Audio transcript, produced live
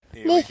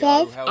This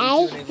is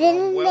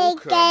Aidan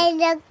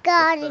the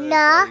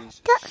Gardener.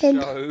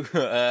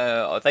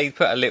 So, they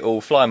put a little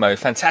fly mode,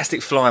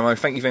 fantastic fly mode.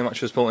 Thank you very much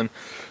for supporting.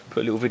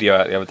 Put a little video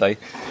out the other day.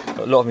 Got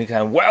a lot of me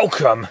going,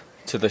 welcome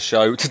to the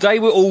show. Today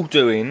we're all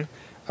doing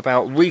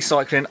about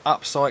recycling,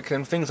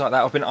 upcycling, things like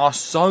that. I've been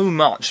asked so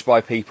much by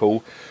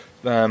people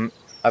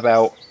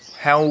about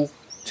how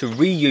to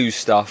reuse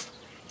stuff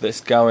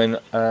that's going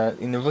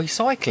in the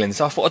recycling.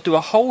 So I thought I'd do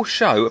a whole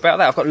show about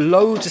that. I've got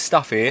loads of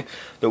stuff here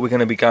that we're going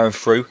to be going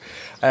through.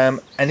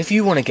 And if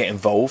you want to get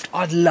involved,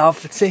 I'd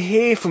love to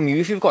hear from you.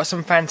 If you've got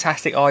some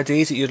fantastic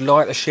ideas that you'd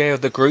like to share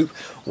with the group,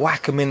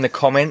 whack them in the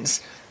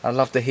comments. I'd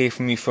love to hear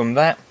from you from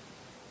that.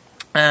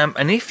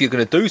 And if you're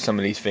going to do some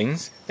of these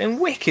things, then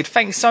wicked,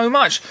 thanks so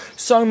much.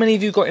 So many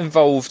of you got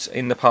involved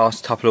in the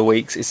past couple of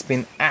weeks. It's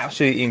been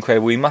absolutely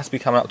incredible. We must be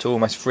coming up to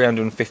almost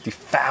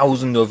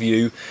 350,000 of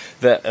you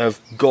that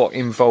have got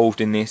involved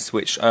in this,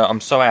 which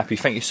I'm so happy.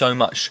 Thank you so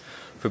much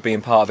for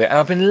being part of it. And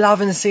I've been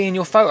loving seeing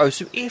your photos.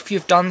 So if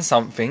you've done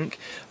something,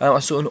 I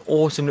saw an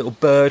awesome little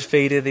bird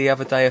feeder the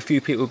other day. A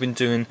few people have been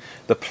doing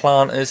the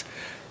planters.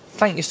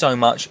 Thank you so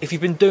much. If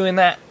you've been doing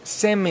that,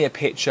 send me a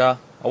picture.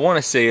 I want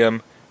to see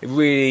them. It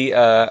really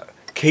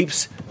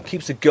keeps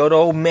the good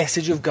old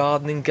message of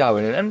gardening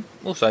going, and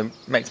also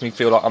makes me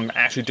feel like I'm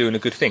actually doing a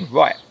good thing.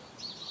 Right,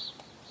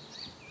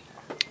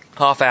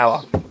 half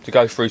hour to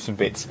go through some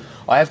bits.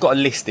 I have got a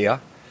list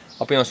here.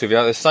 I'll be honest with you,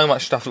 there's so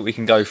much stuff that we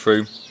can go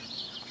through.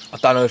 I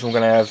don't know if I'm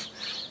going to have,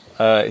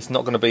 it's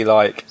not going to be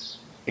like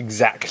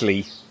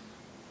exactly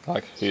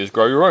like here's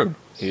grow your own,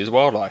 here's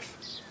wildlife.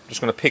 I'm just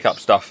going to pick up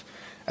stuff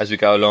as we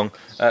go along.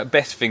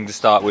 Best thing to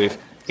start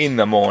with in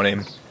the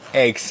morning.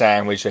 Egg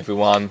sandwich,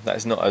 everyone.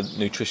 That's not a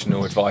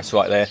nutritional advice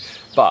right there,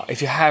 but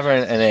if you're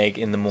having an egg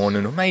in the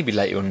morning or maybe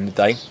later on in the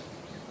day,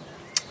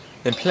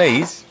 then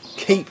please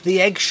keep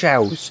the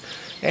eggshells.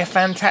 They're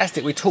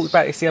fantastic. We talked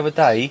about this the other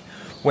day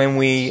when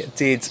we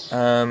did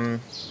grow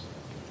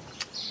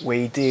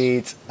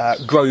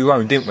your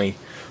own, didn't we?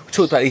 We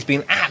talked about these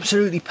being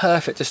absolutely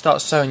perfect to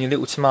start sowing your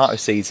little tomato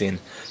seeds in.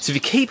 So if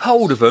you keep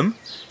hold of them,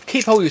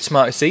 keep hold of your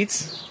tomato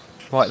seeds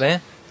right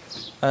there.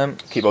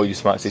 Keep hold of your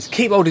tomato seeds.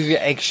 Keep hold of your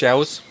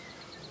eggshells.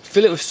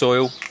 Fill it with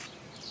soil,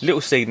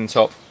 little seed on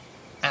top,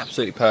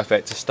 absolutely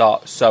perfect to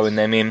start sowing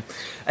them in.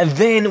 And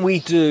then we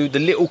do the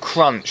little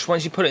crunch.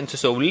 Once you put it into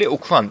soil, little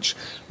crunch.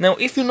 Now,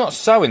 if you're not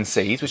sowing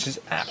seeds, which is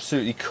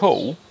absolutely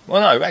cool,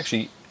 well no,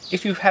 actually,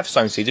 if you have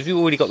sown seeds, if you've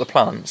already got the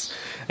plants,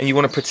 and you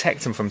want to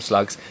protect them from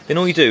slugs, then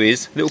all you do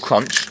is little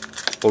crunch,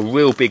 or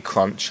real big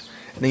crunch,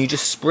 and then you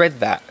just spread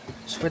that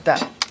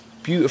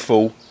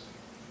beautiful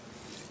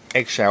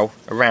eggshell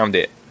around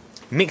it.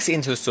 Mix it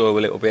into the soil a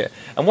little bit,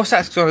 and what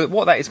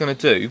that is going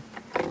to do,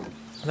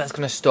 that's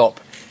going to stop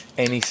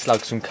any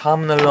slugs from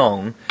coming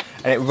along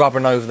and it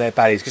rubbing over their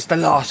bellies. Because the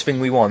last thing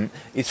we want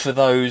is for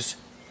those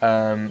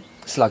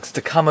slugs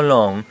to come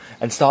along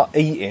and start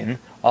eating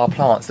our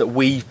plants that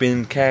we've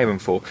been caring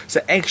for. So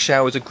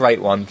eggshell is a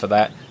great one for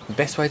that. The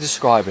best way to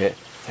describe it,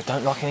 they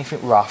don't like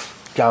anything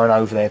rough going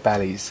over their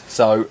bellies.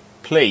 So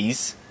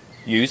please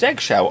use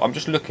eggshell. I'm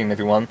just looking,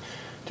 everyone,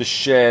 to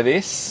share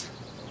this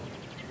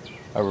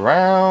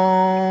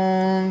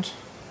around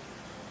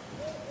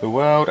the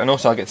world, and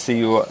also I get to see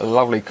your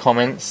lovely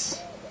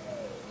comments.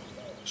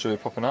 Should be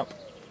popping up.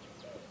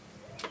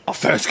 Our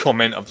first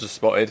comment I've just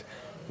spotted: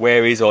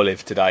 where is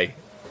Olive today?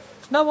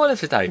 No Olive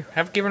today.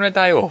 Have given her a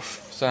day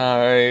off,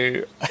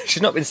 so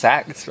she's not been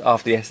sacked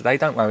after yesterday.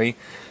 Don't worry,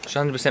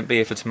 she'll 100% be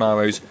here for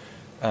tomorrow's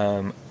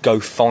Go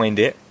Find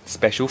It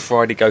special.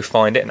 Friday Go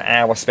Find It, an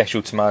hour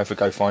special tomorrow for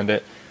Go Find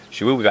It.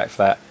 She will be back for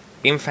that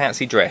in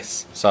fancy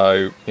dress.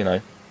 So you know.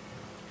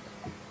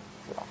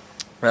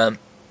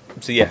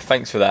 So yeah,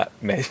 thanks for that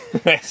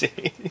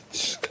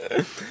message.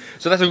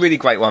 So that's a really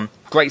great one.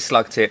 Great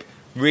slug tip.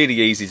 Really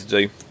easy to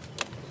do.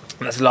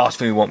 And that's the last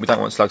thing we want. We don't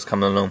want slugs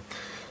coming along.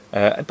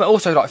 But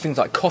also like things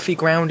like coffee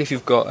ground. If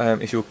you've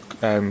got, if you're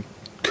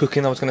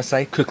cooking, I was going to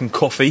say cooking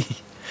coffee.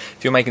 If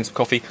you're making some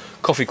coffee,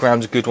 coffee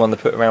ground's a good one to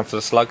put around for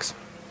the slugs.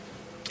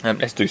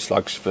 Let's do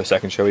slugs for a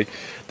second, shall we?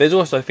 There's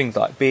also things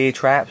like beer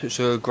traps,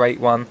 which are a great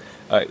one.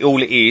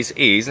 All it is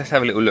let's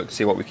have a little look to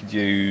see what we could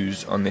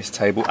use on this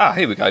table. Ah,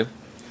 here we go.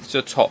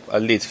 To top a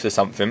lid for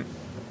something.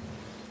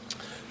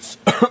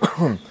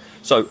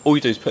 So all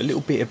you do is put a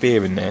little bit of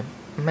beer in there.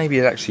 Maybe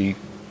it's actually a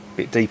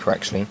bit deeper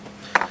actually.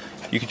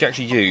 You could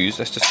actually use,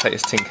 let's just take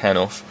this tin can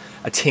off,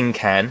 a tin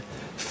can,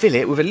 fill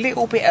it with a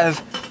little bit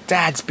of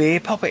Dad's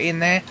beer, pop it in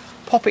there,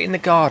 pop it in the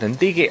garden,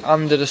 dig it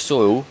under the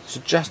soil, so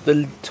just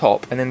the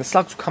top, and then the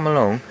slugs will come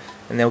along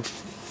and they'll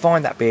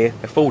find that beer,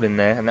 they'll fall in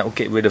there, and that will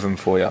get rid of them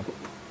for you.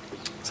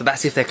 So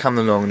that's if they're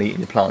coming along and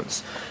eating your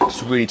plants.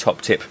 It's a really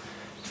top tip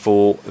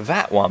for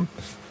that one.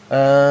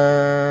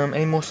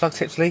 Any more slug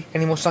tips, Lee?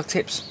 Any more slug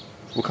tips?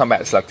 We'll come back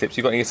to slug tips.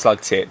 You've got any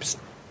slug tips?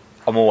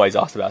 I'm always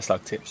asked about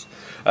slug tips.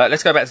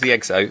 Let's go back to the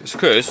eggs though,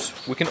 because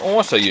we can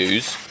also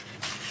use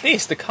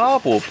this, the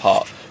cardboard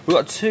part. We've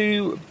got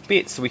two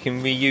bits that we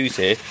can reuse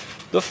here.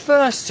 The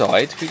first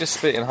side, we just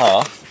split it in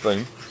half,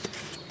 boom.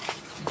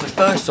 The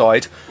first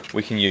side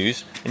we can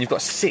use, and you've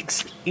got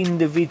 6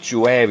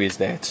 individual areas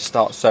there to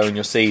start sowing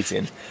your seeds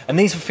in. And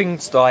these are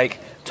things like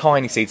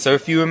tiny seeds. So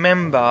if you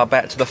remember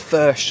back to the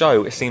first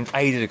show, it seems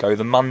ages ago,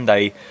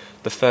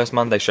 the first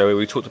Monday show, where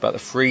we talked about the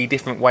 3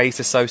 different ways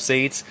to sow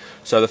seeds.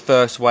 So the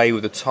first way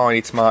with the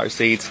tiny tomato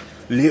seeds,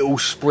 little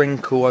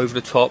sprinkle over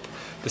the top.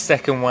 The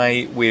second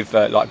way with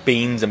like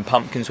beans and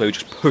pumpkins, where we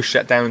just push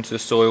that down into the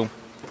soil.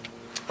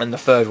 And the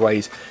third way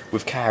is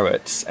with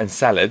carrots and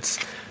salads.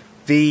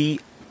 These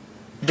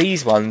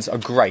ones are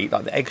great,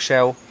 like the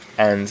eggshell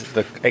and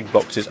the egg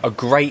boxes are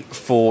great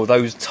for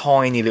those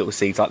tiny little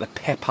seeds, like the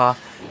pepper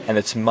and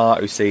the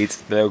tomato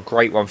seeds. They're a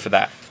great one for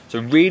that. So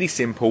really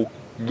simple,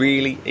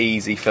 really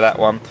easy for that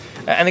one.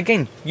 And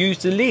again, use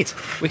the lid.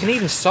 We can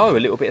even sow a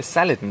little bit of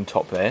salad on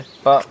top there,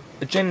 but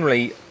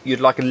generally you'd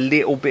like a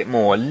little bit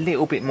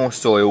more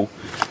soil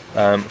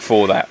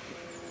for that.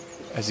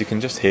 As you can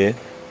just hear,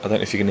 I don't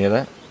know if you can hear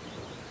that,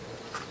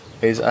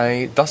 is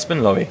a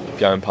dustbin lorry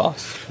going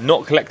past.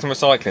 Not collecting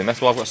recycling,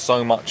 that's why I've got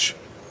so much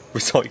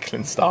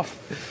recycling stuff.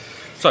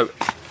 So,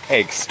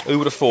 eggs, who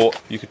would have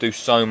thought you could do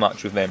so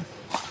much with them?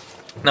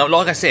 Now,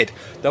 like I said,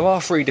 there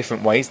are 3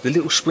 different ways. The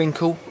little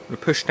sprinkle, we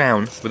push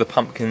down with the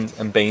pumpkins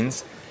and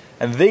beans.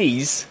 And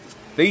these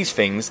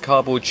things,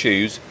 cardboard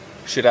tubes,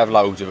 should have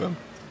loads of them.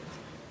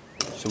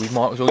 So we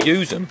might as well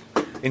use them.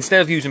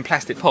 Instead of using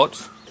plastic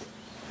pots,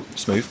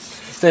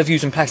 instead of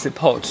using plastic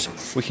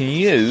pots, we can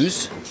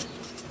use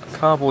a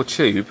cardboard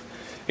tube.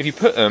 If you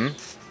put them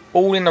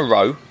all in a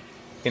row,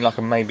 in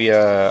like maybe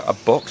a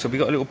box. Have we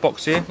got a little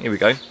box here? Here we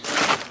go.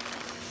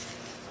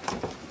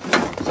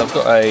 So I've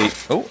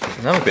got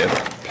another bit of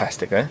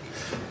plastic there.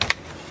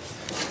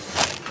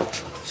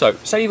 So,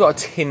 say you've got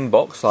a tin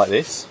box like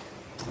this.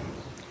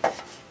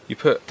 You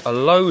put a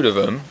load of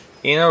them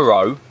in a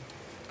row,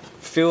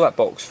 fill that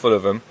box full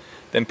of them,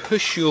 then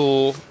put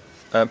your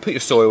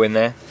soil in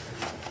there,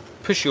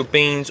 push your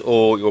beans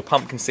or your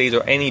pumpkin seeds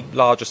or any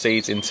larger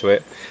seeds into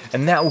it,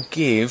 and that will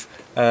give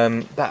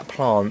that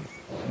plant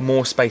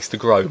more space to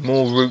grow,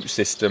 more root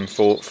system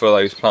for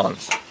those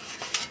plants.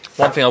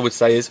 One thing I would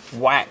say is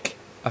whack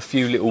a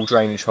few little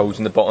drainage holes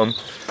in the bottom,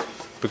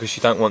 because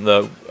you don't want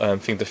the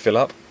thing to fill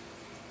up.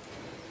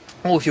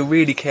 Or if you're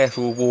really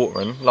careful with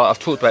watering, like I've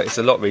talked about this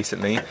a lot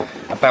recently,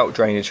 about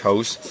drainage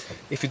holes,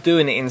 if you're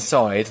doing it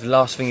inside, the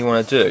last thing you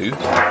want to do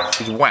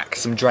is whack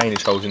some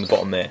drainage holes in the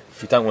bottom there.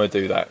 You don't want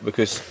to do that,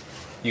 because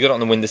you got it on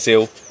the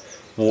windowsill,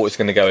 water's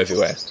going to go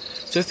everywhere.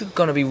 So if you're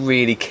going to be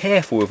really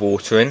careful with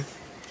watering,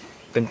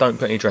 then don't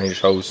put any drainage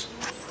holes.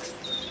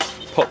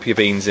 Pop your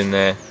beans in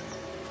there,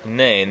 and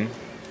then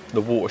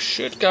the water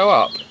should go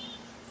up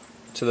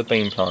to the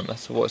bean plant.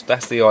 That's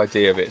the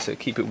idea of it. So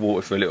keep it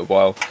watered for a little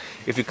while.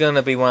 If you're going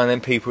to be one of them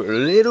people a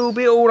little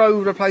bit all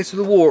over the place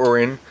with the water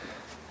in,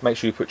 make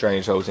sure you put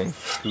drainage holes in.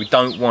 We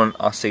don't want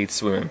our seeds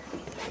swimming.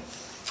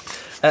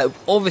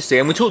 Obviously,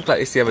 and we talked about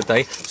this the other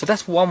day, so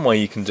that's one way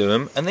you can do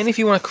them. And then if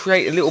you want to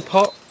create a little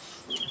pot,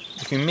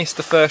 if you missed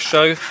the first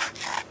show,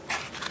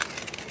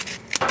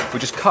 we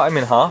just cut them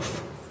in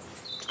half.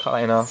 Just cut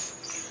that in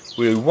half.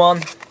 We do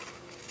 1,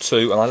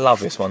 2, and I love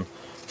this one,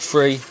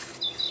 3,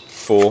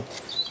 4.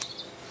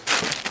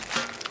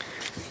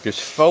 Just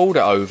fold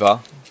it over,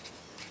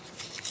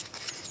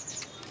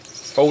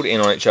 fold it in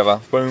on each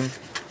other, boom,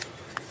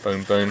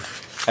 boom, boom,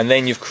 and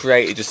then you've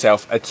created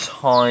yourself a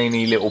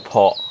tiny little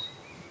pot.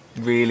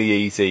 Really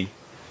easy,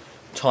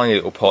 tiny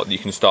little pot that you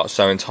can start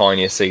sowing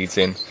tinier seeds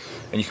in,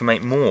 and you can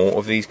make more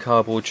of these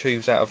cardboard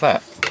tubes out of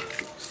that.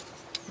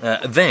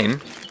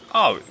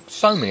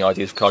 So many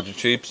ideas for cardboard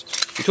tubes.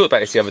 We talked about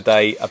this the other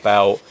day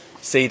about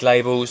seed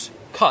labels.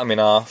 Cut them in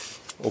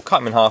half, or cut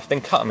them in half,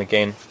 then cut them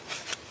again.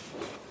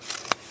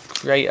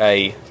 Create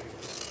a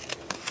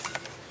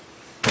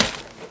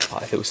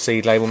little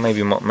seed label. Maybe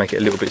you might make it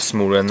a little bit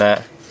smaller than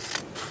that.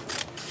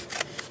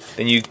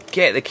 Then you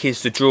get the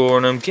kids to draw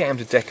on them, get them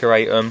to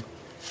decorate them,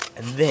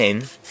 and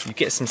then you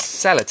get some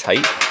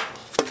sellotape,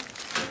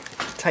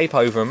 tape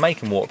over them, make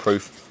them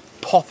waterproof,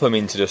 pop them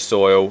into the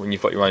soil, and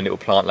you've got your own little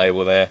plant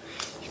label there.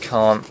 You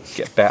can't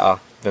get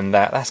better than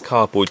that. That's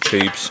cardboard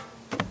tubes.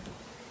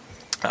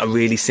 A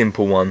really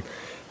simple one.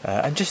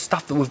 And just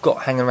stuff that we've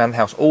got hanging around the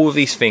house. All of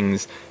these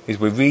things is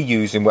we're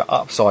reusing, we're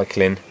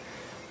upcycling.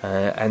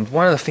 And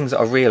one of the things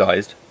that I've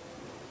realised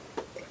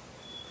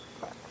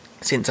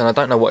since, and I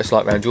don't know what it's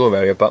like around your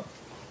area, but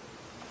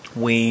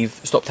we've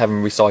stopped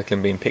having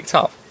recycling being picked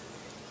up.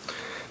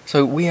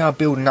 So we are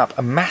building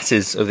up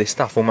masses of this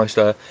stuff, almost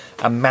a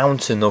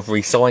mountain of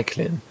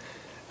recycling,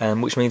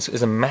 which means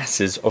there's a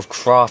masses of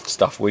craft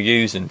stuff we're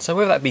using. So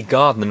whether that be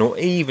gardening or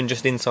even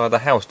just inside the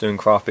house doing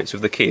craft bits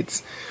with the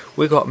kids,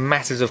 we've got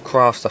masses of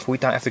craft stuff. We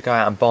don't have to go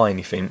out and buy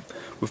anything.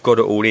 We've got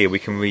it all here. We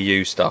can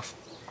reuse stuff.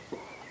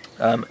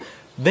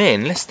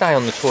 Then let's stay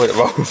on the toilet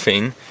roll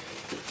thing.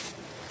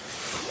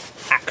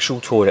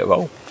 Actual toilet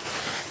roll.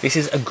 This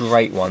is a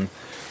great one.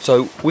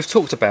 So we've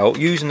talked about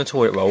using the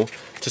toilet roll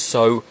to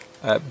sow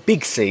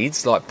big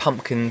seeds like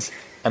pumpkins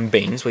and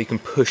beans, where you can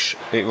push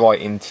it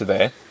right into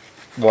there,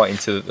 right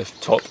into the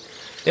top.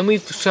 Then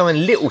we've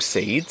sown little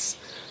seeds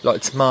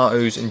like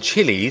tomatoes and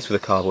chilies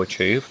with a cardboard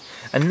tube,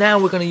 And now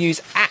we're going to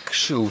use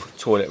actual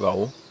toilet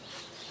roll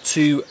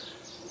to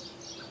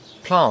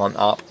plant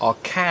up our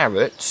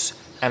carrots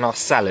and our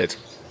salad.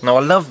 Now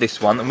I love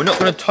this one, and we're not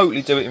going to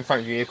totally do it in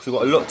front of you because we've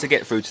got a lot to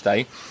get through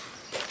today.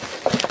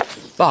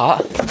 But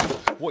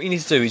what you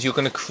need to do is you're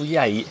going to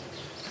create,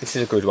 this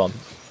is a good one.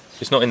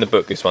 It's not in the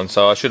book, this one,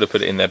 so I should have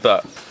put it in there,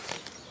 but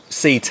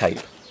seed tape.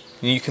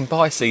 You can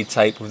buy seed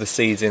tape with the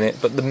seeds in it,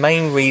 but the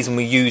main reason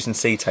we're using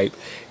seed tape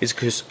is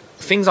because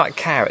things like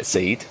carrot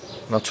seed,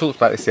 and I talked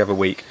about this the other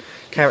week,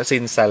 carrot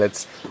seed and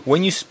salads,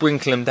 when you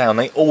sprinkle them down,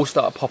 they all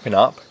start popping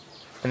up,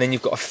 and then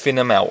you've got to thin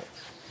them out.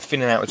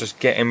 Thinning out is just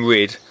getting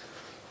rid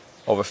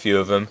of a few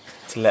of them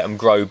to let them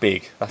grow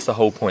big. That's the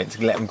whole point,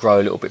 to let them grow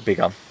a little bit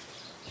bigger.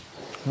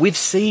 With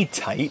seed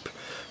tape,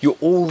 you're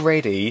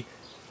already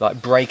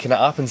like breaking it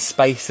up and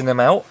spacing them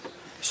out.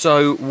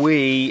 So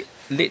we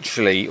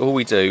literally, all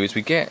we do is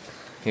we get,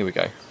 here we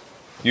go,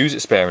 use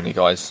it sparingly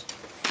guys.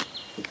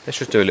 Let's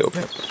just do a little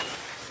bit.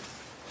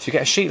 So you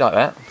get a sheet like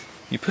that,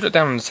 you put it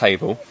down on the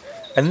table,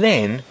 and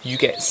then you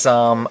get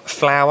some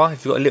flour,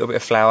 if you've got a little bit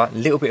of flour, a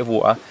little bit of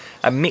water,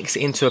 and mix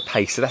it into a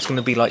paste. So that's going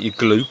to be like your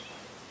glue.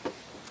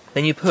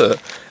 Then you put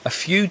a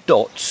few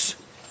dots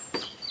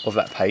of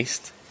that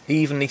paste,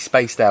 evenly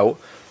spaced out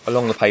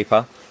along the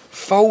paper.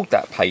 Fold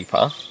that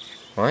paper,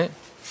 right?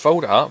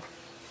 Fold it up,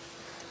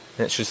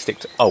 and it should stick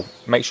to, oh,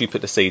 make sure you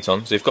put the seeds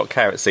on. So you've got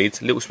carrot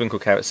seeds, little sprinkle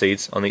carrot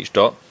seeds on each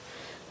dot.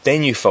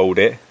 Then you fold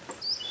it,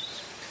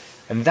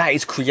 and that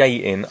is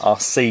creating our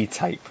seed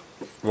tape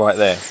right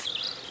there.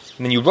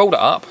 And then you roll it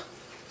up,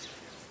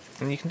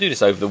 and you can do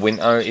this over the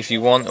winter if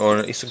you want, or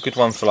it's a good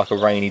one for like a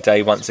rainy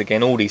day. Once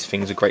again, all these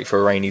things are great for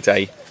a rainy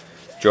day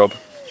job.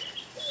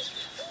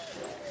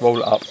 Roll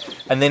it up,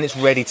 and then it's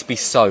ready to be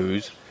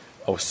sowed,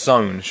 or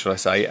sown should I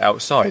say,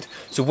 outside.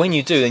 So when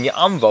you do, then you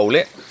unroll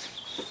it,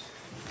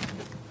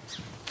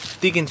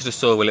 dig into the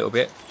soil a little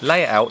bit,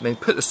 lay it out, then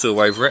put the soil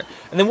over it,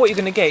 and then what you're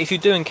going to get if you're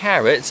doing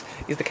carrots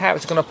is the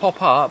carrots are going to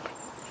pop up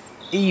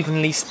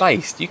evenly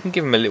spaced. You can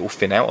give them a little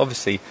thin out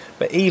obviously,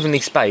 but evenly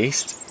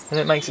spaced, and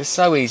it makes it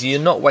so easy. You're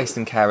not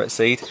wasting carrot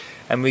seed,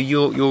 and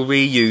you're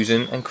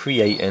reusing and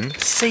creating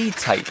seed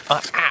tape.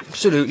 I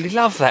absolutely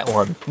love that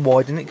one.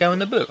 Why didn't it go in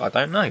the book? I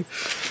don't know.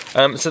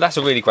 So that's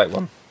a really great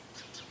one.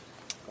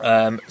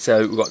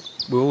 So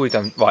we've already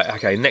done, right,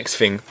 okay, next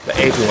thing that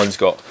everyone's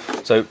got.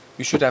 So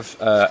you should have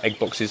egg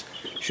boxes,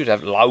 you should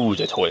have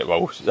loads of toilet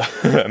roll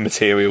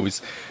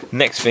materials.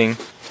 Next thing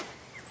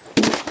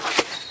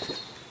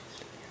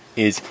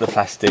is the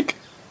plastic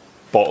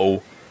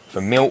bottle for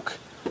milk.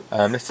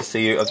 Let's just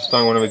see you, I just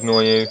don't want to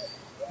ignore you.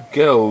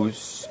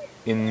 Girls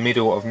in the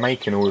middle of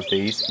making all of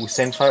these will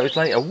send photos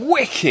later.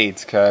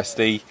 Wicked,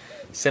 Kirsty.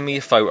 Send me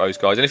your photos,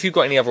 guys. And if you've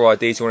got any other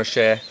ideas you want to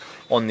share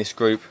on this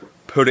group,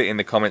 put it in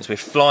the comments. We're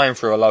flying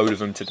through a load of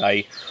them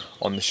today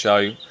on the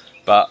show,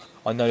 but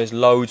I know there's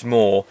loads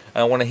more,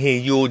 and I want to hear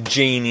your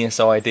genius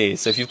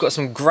ideas. So if you've got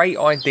some great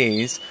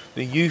ideas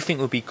that you think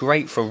would be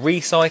great for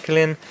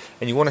recycling,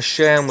 and you want to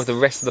share them with the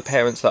rest of the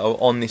parents that are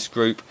on this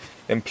group,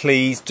 then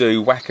please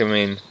do whack them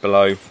in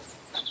below.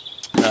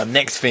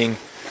 Next thing,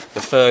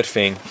 the third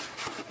thing,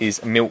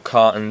 is milk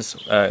cartons.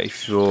 You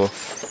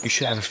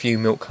should have a few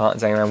milk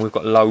cartons hanging around. We've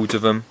got loads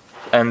of them,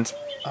 and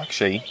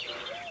actually,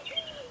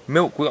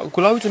 we've got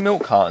loads of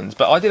milk cartons.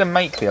 But I did a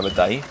make the other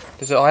day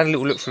because I had a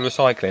little look through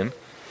recycling.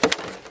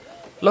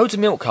 Loads of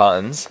milk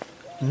cartons,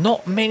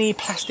 not many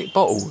plastic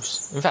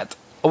bottles. In fact,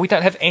 we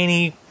don't have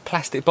any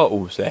plastic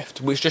bottles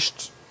left, which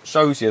just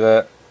shows you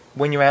that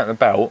when you're out and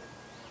about,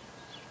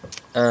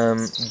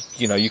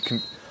 you know, you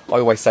can. I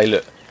always say,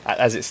 look,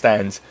 as it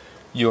stands,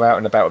 you're out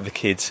and about with the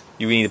kids,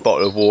 you need a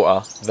bottle of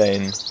water,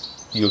 then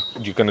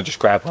you're going to just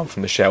grab one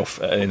from the shelf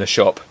in a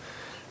shop.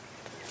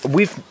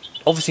 We've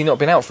obviously not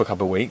been out for a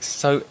couple of weeks,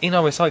 so in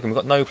our recycling we've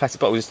got no plastic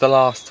bottles. It's the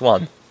last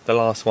one.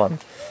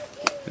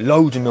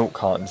 Loads of milk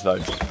cartons though,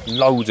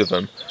 loads of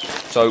them.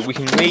 So we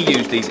can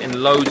reuse these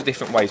in loads of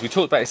different ways. We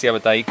talked about this the other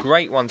day.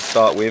 Great one to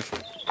start with.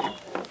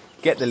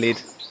 Get the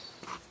lid.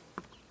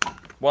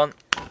 1,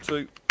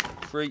 2,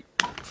 3,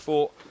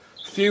 4.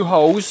 Few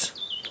holes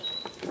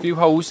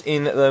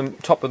in the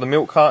top of the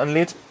milk carton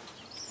lid.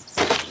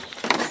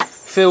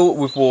 Fill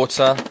with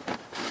water.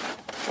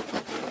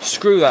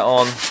 Screw that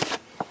on.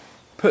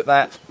 Put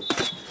that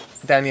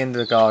down the end of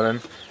the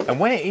garden. And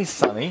when it is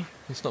sunny,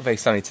 it's not very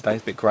sunny today,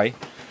 it's a bit grey,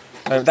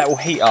 that will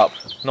heat up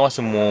nice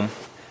and warm.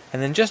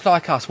 And then just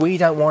like us, we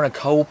don't want a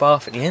cold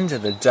bath at the end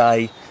of the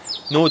day,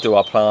 nor do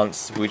our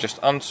plants. We just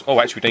oh,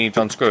 actually we don't need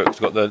to unscrew it because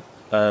we've got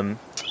the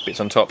bits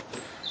on top.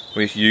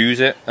 We just use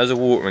it as a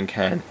watering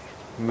can.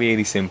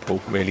 Really simple,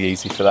 really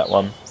easy for that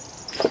one.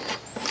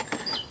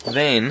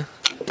 Then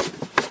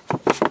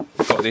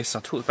we've got this. I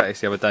talked about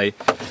this the other day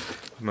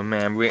with my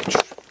man Rich.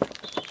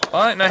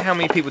 I don't know how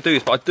many people do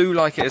this, but I do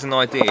like it as an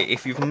idea.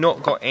 If you've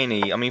not got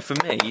any, I mean for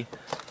me,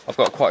 I've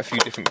got quite a few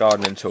different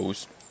gardening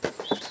tools.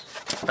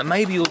 And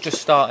maybe you're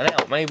just starting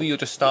out. Maybe you're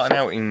just starting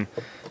out in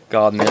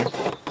gardening.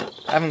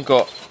 Haven't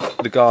got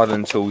the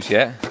gardening tools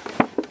yet.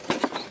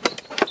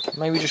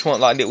 Maybe you just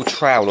want like a little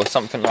trowel or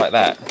something like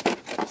that.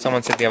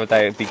 Someone said the other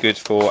day it'd be good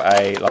for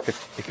a, like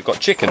if you've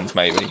got chickens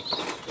maybe.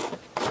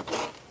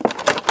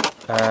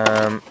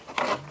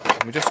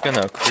 We're just going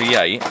to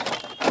create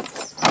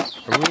a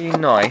really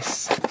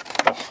nice,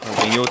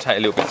 I mean, you'll take a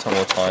little bit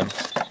more time,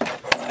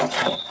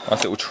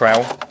 nice little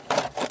trowel.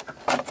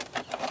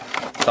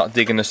 Start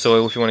digging the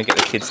soil if you want to get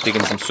the kids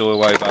digging some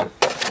soil over.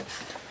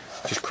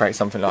 Just create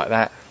something like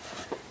that,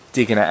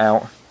 digging it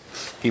out.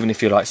 Even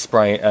if you're like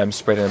spreading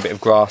a bit of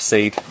grass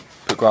seed,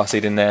 put grass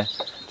seed in there,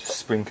 just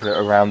sprinkle it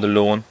around the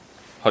lawn.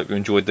 Hope you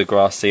enjoyed the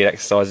grass seed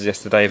exercises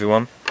yesterday,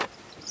 everyone.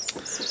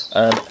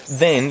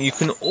 Then you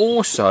can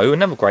also,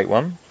 another great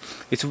one,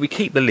 is if we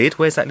keep the lid.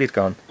 Where's that lid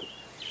gone?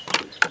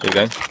 There you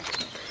go. A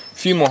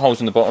few more holes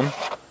in the bottom.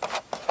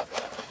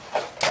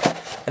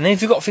 And then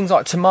if you've got things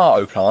like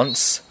tomato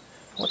plants,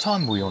 what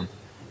time are we on?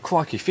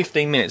 Crikey,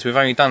 15 minutes. We've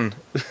only done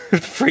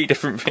 3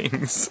 different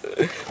things.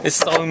 There's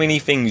so many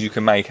things you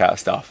can make out of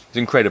stuff. It's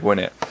incredible,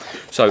 isn't it?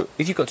 So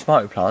if you've got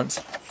tomato plants,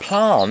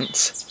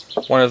 plant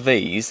one of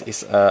these.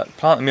 It's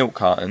plant a milk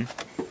carton.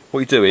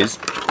 What you do is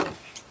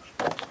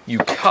you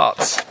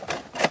cut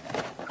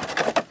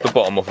the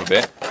bottom off of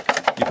it.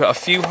 You put a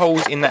few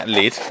holes in that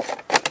lid.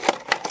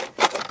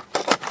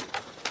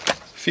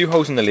 A few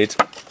holes in the lid.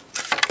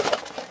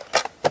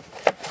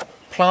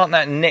 Plant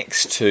that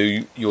next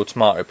to your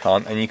tomato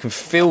plant, and you can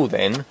fill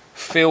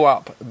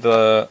up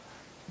the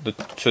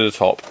to the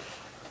top.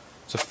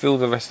 So fill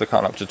the rest of the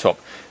carton up to the top.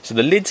 So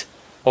the lid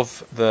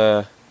of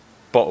the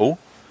bottle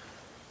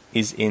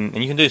is in, and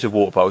you can do this with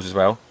water bottles as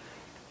well,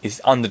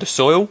 is under the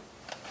soil.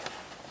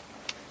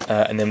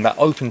 And then that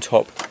open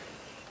top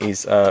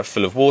is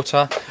full of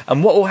water.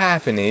 And what will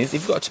happen is,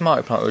 if you've got a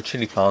tomato plant or a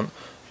chilli plant,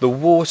 the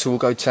water will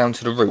go down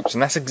to the roots,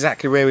 and that's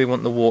exactly where we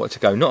want the water to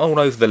go. Not all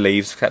over the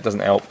leaves, because that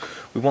doesn't help.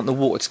 We want the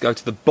water to go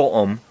to the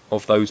bottom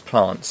of those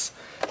plants.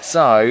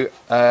 So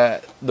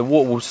the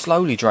water will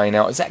slowly drain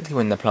out exactly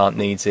when the plant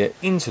needs it,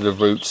 into the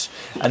roots,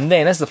 and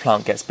then as the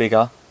plant gets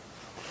bigger,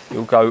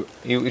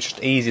 it's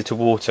just easier to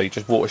water. You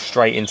just water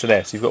straight into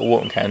there. So you've got a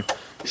watering can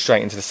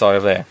straight into the side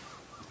of there.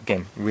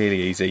 Again,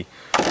 really easy,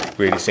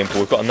 really simple.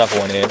 We've got another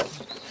one here.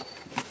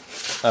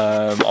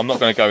 I'm not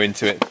going to go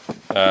into it.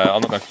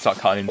 I'm not going to start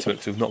cutting into it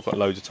because we've not got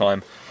loads of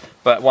time.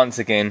 But once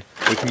again,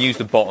 we can use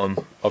the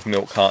bottom of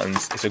milk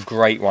cartons. It's a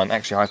great one.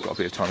 Actually, I've got a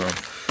bit of time on.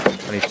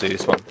 I need to do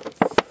this one.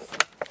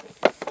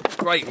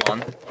 Great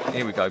one.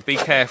 Here we go. Be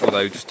careful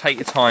though. Just take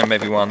your time,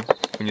 everyone,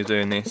 when you're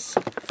doing this.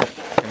 It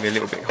can be a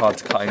little bit hard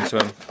to cut into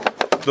them.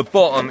 The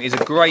bottom is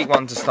a great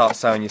one to start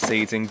sowing your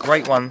seeds in.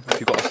 Great one if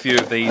you've got a few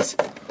of these.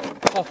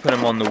 Popping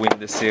them on the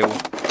windowsill.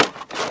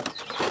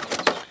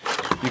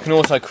 You can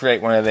also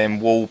create one of them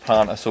wall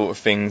planter sort of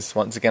things.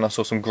 Once again, I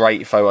saw some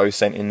great photos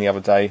sent in the other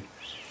day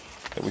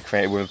that we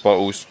created with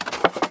bottles.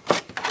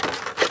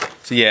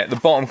 So yeah, the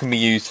bottom can be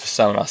used for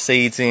sowing our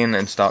seeds in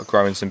and start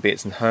growing some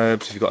bits and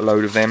herbs if you've got a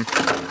load of them.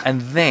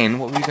 And then,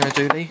 what were we going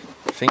to do, Lee?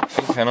 Think,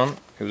 hang on.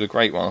 It was a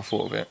great one, I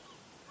thought of it.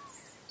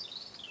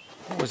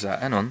 What was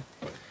that? Hang on.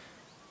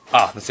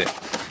 Ah, that's it.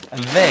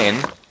 And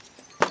then,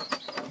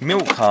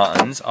 milk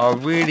cartons are a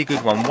really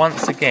good one,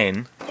 once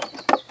again,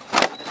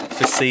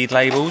 for seed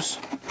labels.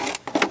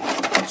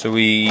 So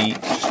we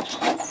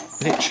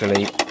just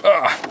literally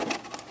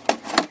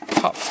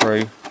cut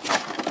through,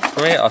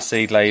 create our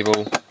seed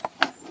label.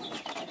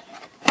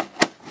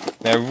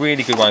 They're a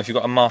really good one if you've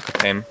got a marker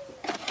pen.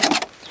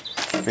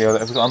 Have we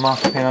got a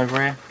marker pen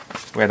over here?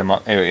 Where the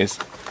marker? Here it is.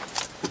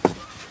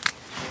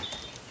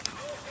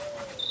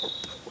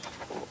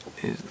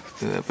 Is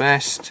the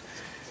best.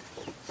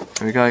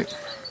 There we go.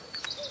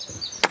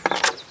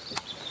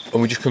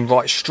 And we just can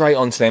write straight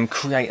onto them,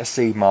 create a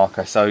seed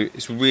marker. So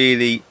it's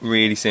really,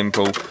 really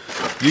simple.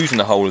 Using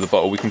the whole of the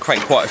bottle, we can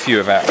create quite a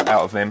few out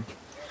of them.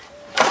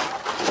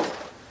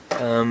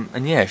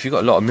 And yeah, if you've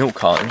got a lot of milk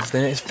cartons,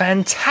 then it's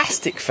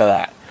fantastic for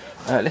that.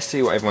 Let's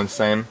see what everyone's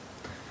saying.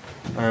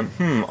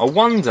 I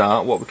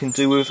wonder what we can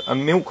do with a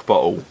milk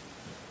bottle.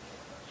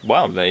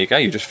 Well, there you go,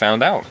 you just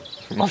found out,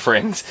 my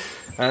friend.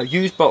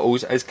 Use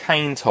bottles as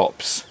cane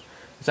tops.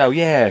 So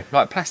yeah,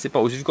 like plastic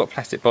bottles, if you've got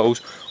plastic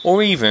bottles,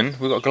 or even,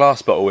 we've got a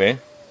glass bottle here,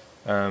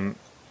 that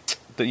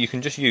you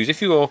can just use.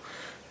 If you're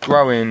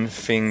growing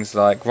things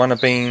like runner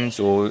beans,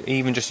 or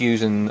even just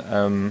using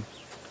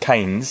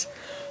canes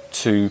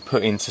to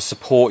put in to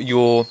support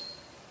your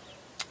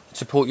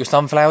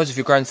sunflowers, if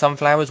you're growing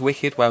sunflowers,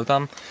 wicked, well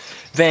done.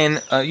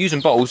 Then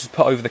using bottles to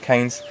put over the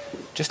canes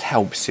just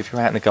helps if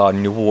you're out in the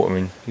garden, you're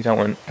watering, you don't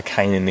want a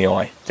cane in the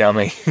eye, do you know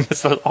what I mean?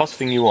 That's the last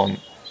thing you want.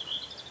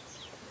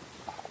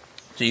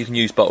 So you can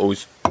use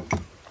bottles,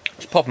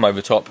 just pop them over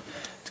the top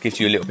to give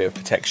you a little bit of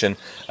protection.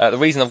 The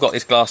reason I've got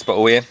this glass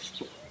bottle here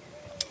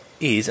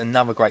is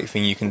another great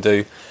thing you can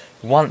do.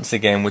 Once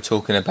again, we're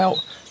talking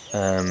about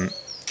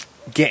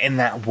getting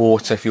that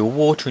water, if you're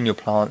watering your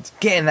plants,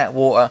 getting that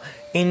water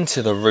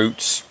into the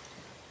roots.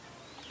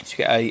 So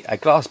you get a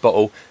glass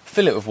bottle,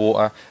 fill it with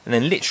water, and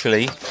then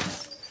literally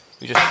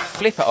you just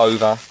flip it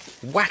over,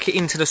 whack it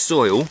into the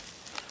soil,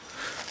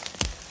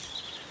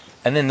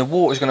 and then the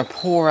water is going to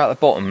pour out the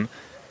bottom,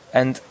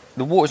 and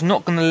the water's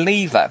not going to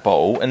leave that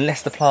bottle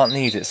unless the plant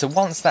needs it. So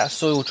once that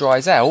soil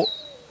dries out,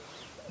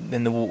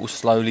 then the water will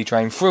slowly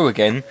drain through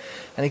again.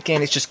 And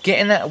again, it's just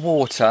getting that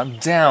water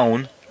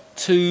down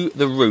to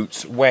the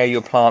roots where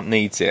your plant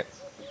needs it.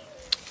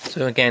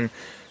 So again,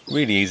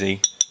 really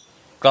easy.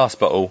 Glass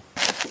bottle,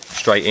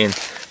 straight in.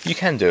 You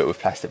can do it with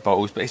plastic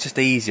bottles, but it's just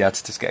easier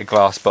to just get a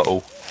glass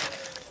bottle,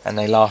 and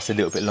they last a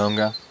little bit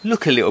longer,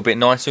 look a little bit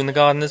nicer in the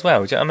garden as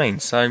well. Do you know what I mean?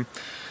 So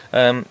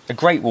a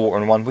great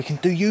watering one. We can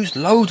use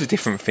loads of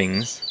different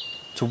things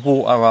to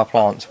water our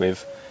plants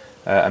with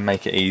and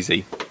make it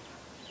easy.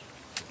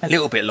 A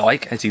little bit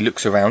like as he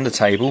looks around the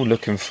table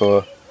looking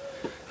for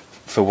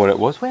what it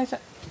was. Where's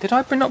it? Did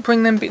I not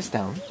bring them bits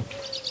down?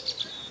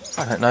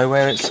 I don't know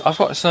where it's. I've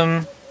got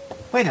some.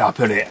 Where did I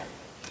put it?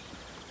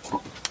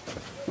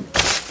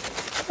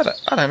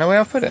 I don't know where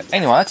I put it.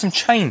 Anyway, I had some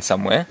chain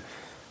somewhere.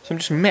 Some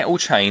just metal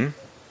chain.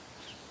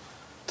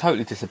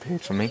 Totally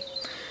disappeared from me.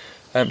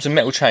 Some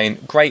metal chain.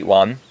 Great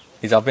one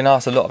is I've been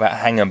asked a lot about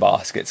hanging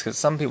baskets, because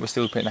some people are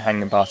still putting a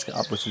hanging basket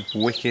up, which is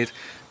wicked.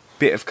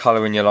 Bit of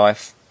colour in your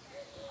life.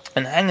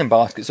 And hanging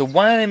baskets are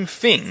one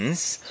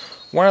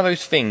of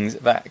those things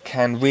that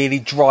can really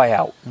dry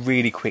out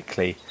really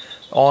quickly.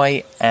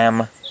 I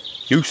am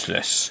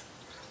useless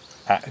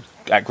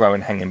at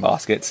growing hanging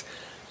baskets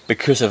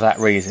because of that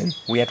reason.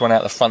 We had one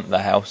out the front of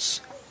the house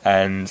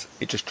and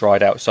it just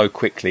dried out so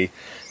quickly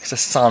because the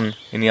sun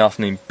in the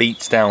afternoon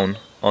beats down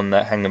on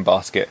that hanging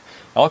basket.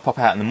 I pop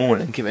out in the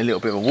morning and give it a little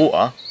bit of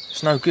water.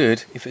 It's no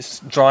good if it's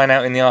drying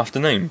out in the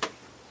afternoon.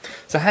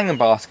 So hanging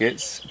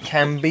baskets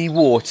can be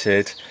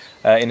watered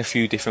in a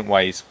few different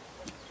ways.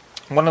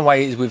 One of the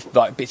ways is with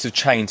like bits of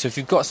chain. So if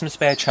you've got some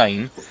spare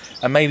chain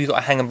and maybe you've got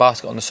a hanging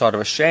basket on the side of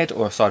a shed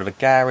or a side of a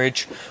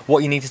garage,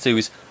 what you need to do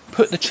is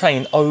put the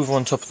chain over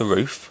on top of the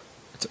roof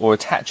or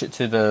attach it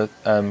to the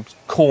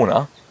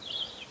corner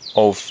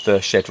of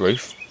the shed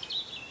roof.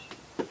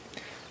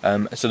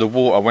 So the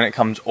water, when it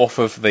comes off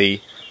of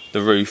the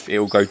roof, it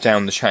will go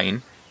down the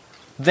chain.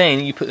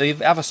 Then you put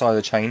the other side of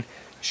the chain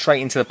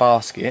straight into the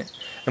basket,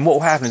 and what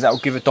will happen is that will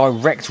give a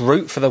direct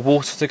route for the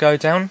water to go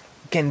down.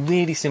 Again,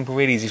 really simple,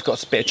 really easy. You've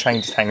got a bit of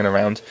chain just hanging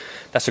around.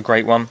 That's a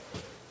great one.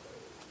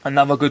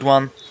 Another good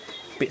one,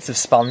 bits of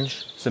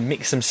sponge. So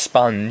mix some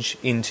sponge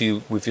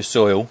with your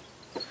soil,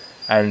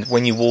 and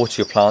when you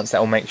water your plants, that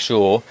will make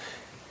sure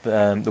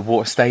the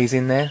water stays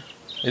in there.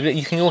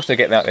 You can also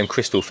get out them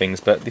crystal things,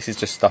 but this is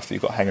just stuff that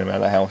you've got hanging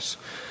around the house.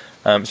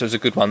 So it's a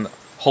good one.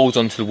 Holds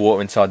onto the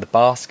water inside the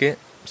basket,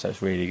 so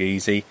it's really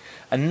easy.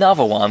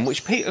 Another one,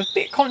 which was a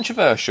bit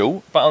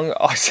controversial, but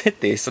I said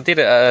this, I did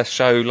it at a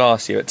show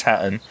last year at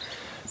Tatton.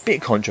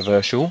 Bit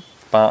controversial,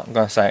 but I'm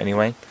going to say it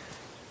anyway.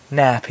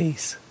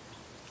 Nappies.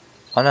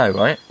 I know,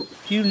 right?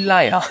 You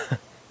layer.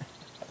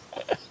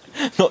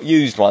 Not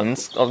used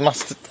ones. I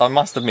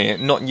must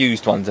admit, not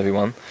used ones,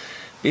 everyone.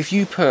 But if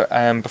you put,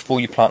 before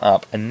you plant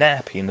up, a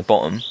nappy in the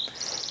bottom,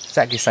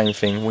 exactly the same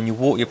thing. When you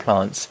water your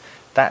plants,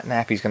 that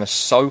nappy is going to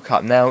soak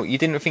up. Now, you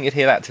didn't think you'd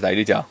hear that today,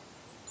 did you?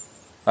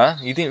 Huh?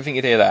 You didn't think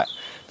you'd hear that?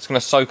 It's going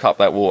to soak up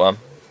that water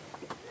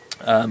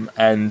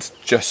and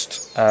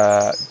just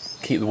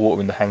keep the water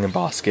in the hanging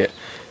basket,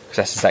 because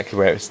that's exactly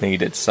where it's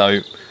needed.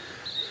 So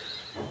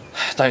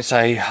don't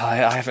say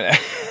I haven't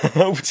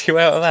helped you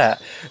out of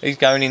that. He's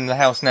going in the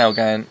house now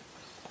going,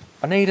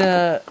 I need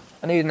a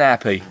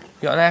nappy. You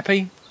got a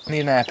nappy? I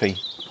need a nappy.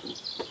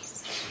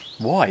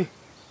 Why?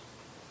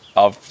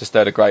 I've just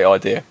heard a great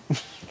idea.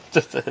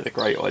 Just heard a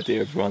great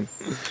idea, everyone.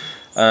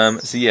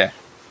 So yeah,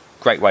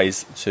 great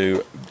ways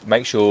to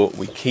make sure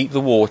we keep the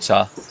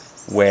water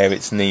where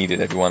it's needed,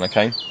 everyone,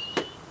 okay?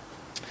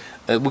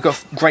 We've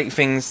got great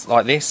things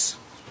like this.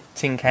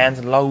 Tin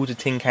cans, loads of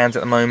tin cans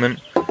at the moment.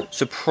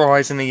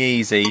 Surprisingly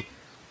easy.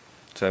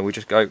 So we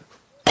just go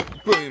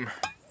boom,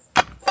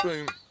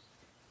 boom,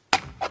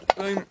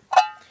 boom.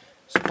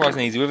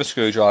 Surprisingly easy with a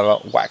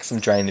screwdriver, whack some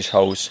drainage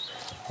holes.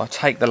 I'll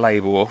take the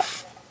label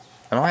off,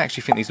 and I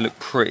actually think these look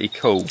pretty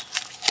cool.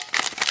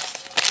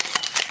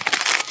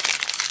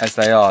 As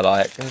they are,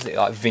 like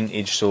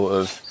vintage sort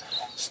of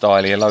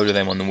style. A load of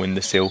them on the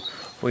windowsill,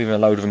 or even a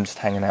load of them just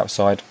hanging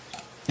outside.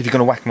 If you're going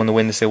to whack them on the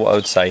windowsill, what I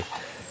would say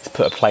is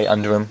put a plate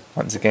under them,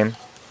 once again,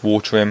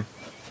 water them.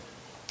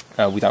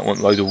 We don't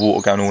want loads of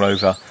water going all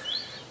over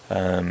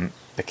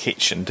the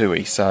kitchen, do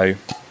we? So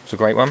it's a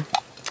great one.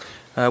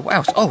 What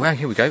else? Oh, well,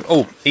 here we go.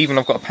 Oh, even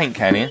I've got a paint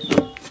can here.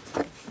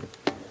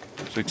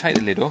 So we take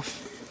the lid off.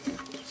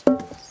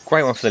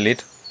 Great one for the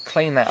lid.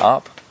 Clean that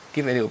up.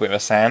 Give it a little bit of a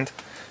sand.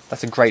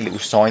 That's a great little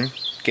sign.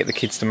 Get the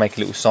kids to make a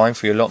little sign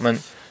for your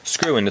allotment.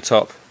 Screw in the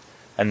top,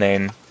 and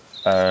then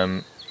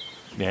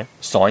yeah,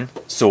 sign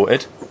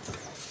sorted.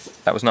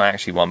 That was not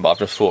actually one, but I've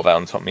just thought of that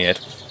on the top of my head.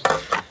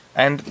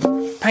 And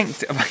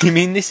paint. I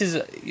mean, this is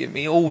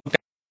all.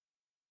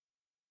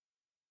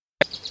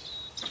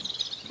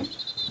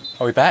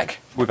 Are we back?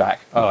 We're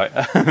back. All right.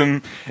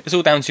 It's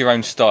all down to your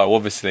own style,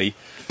 obviously.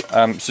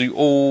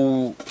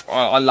 So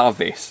I love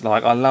this.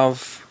 Like, I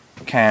love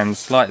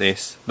cans like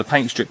this. The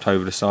paint stripped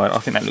over the side. I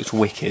think that looks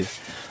wicked.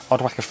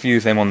 I'd whack a few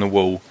of them on the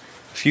wall.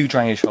 A few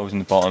drainage holes in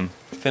the bottom.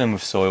 Fill them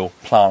with soil.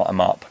 Plant them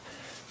up.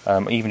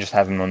 even just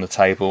have them on the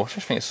table. I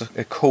just think it's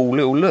a cool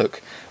little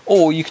look.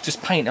 Or you could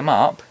just paint them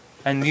up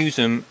and use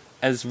them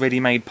as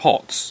ready-made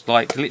pots.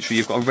 Like literally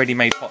you've got a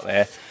ready-made pot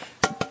there,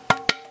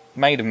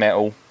 made of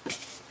metal,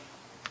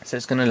 so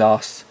it's going to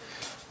last.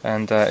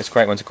 And it's a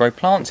great one to grow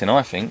plants in,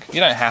 I think. You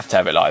don't have to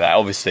have it like that,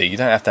 obviously. You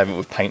don't have to have it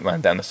with paint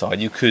running down the side.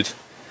 You could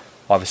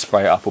either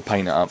spray it up or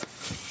paint it up.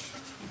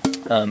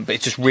 But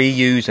it's just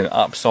reusing,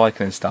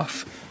 upcycling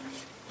stuff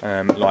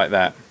like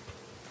that.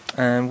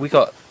 And we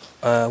got,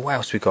 what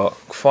else we got?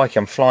 Crikey,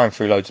 I'm flying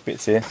through loads of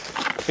bits here.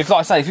 Like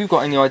I say, if you've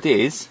got any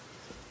ideas,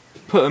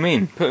 put them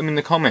in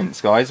the comments,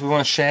 guys. We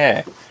want to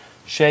share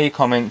your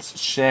comments,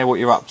 share what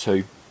you're up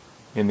to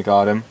in the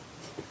garden.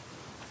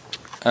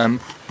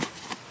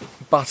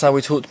 Butter,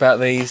 we talked about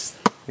these,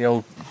 the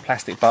old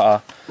plastic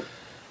butter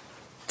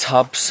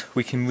tubs.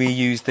 We can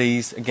reuse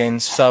these again.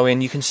 Sewing,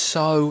 you can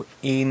sew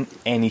in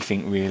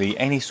anything really,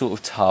 any sort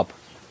of tub.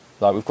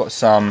 Like we've got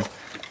some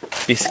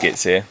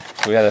biscuits here.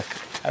 We had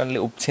a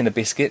little tin of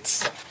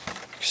biscuits.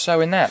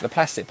 Sew in that, the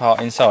plastic part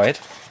inside.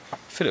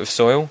 Fill it with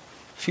soil.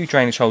 A few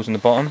drainage holes in the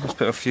bottom. Let's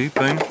put a few.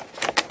 Boom.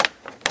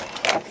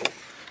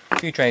 A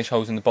few drainage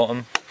holes in the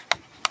bottom.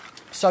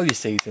 Sow your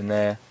seeds in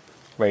there.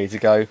 Ready to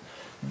go.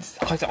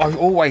 I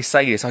always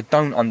say this. I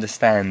don't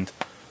understand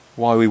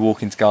why we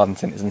walk into garden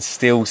centres and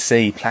still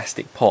see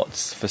plastic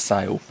pots for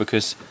sale,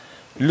 because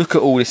look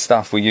at all this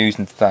stuff we're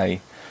using today.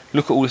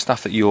 Look at all the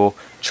stuff that you're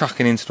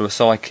chucking into the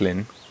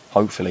recycling,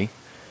 hopefully,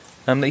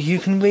 that you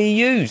can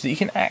reuse, that you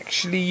can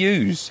actually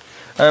use.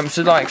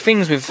 So like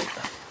things with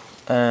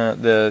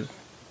the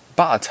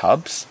butter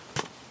tubs,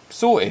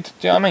 sorted.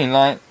 Do you know what I mean?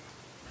 Like,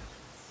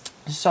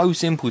 so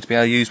simple to be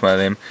able to use one of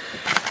them.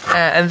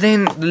 And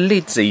then the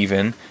lids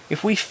even,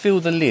 if we fill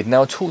the lid,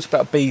 now I talked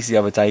about bees the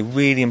other day,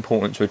 really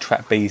important to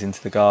attract bees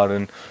into the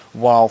garden.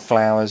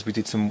 Wildflowers, we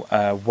did some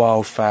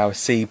wildflower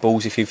seed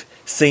balls. If you've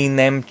seen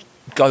them,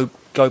 go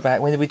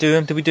back. When did we do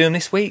them? Did we do them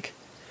this week?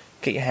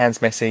 Get your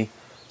hands messy,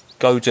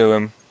 go do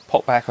them,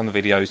 pop back on the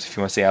videos if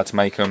you want to see how to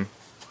make them.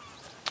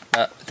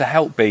 To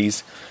help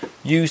bees,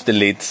 use the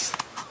lids,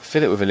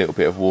 fill it with a little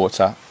bit of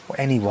water, or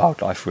any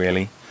wildlife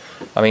really.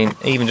 I mean,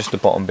 even just the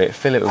bottom bit,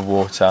 fill it with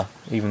water,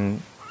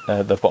 even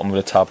the bottom of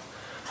the tub,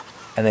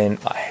 and then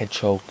like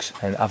hedgehogs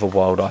and other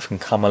wildlife can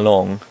come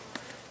along and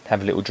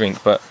have a little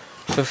drink. But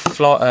for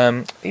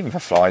even for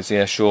flies,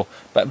 yeah, sure.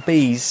 But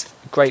bees,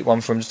 great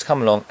one for them, just to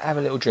come along, have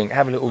a little drink,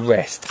 have a little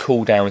rest,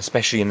 cool down,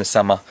 especially in the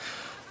summer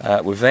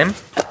with them.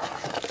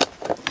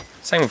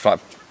 Same with like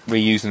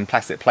reusing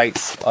plastic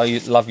plates.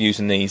 I love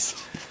using these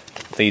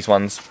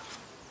ones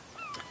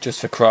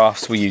just for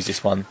crafts. We use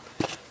this one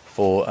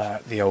for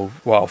the old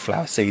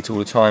wildflower seeds all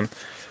the time.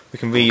 We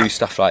can reuse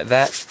stuff like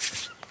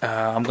that.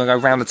 I'm going to go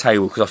round the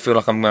table because I feel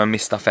like I'm going to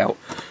miss stuff out.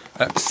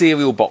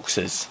 Cereal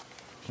boxes,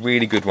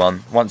 really good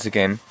one. Once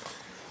again,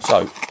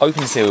 so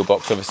open the cereal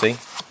box, obviously,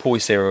 pour your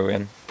cereal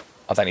in.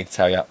 I don't need to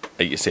tell you,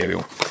 eat your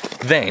cereal.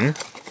 Then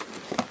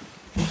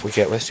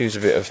let's use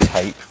a bit of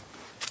tape.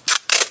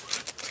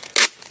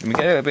 Then we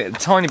get a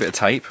tiny bit of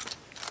tape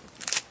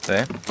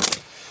there.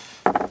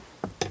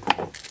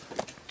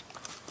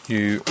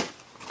 You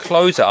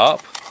close it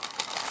up,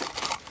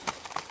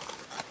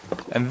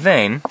 and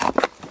then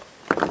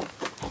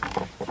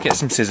get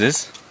some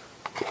scissors,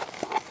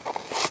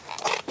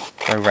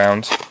 go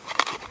round,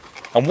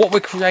 and what we're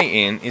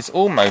creating is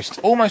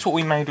almost what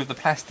we made with the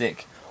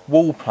plastic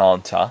wall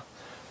planter.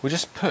 We're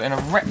just putting a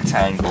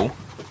rectangle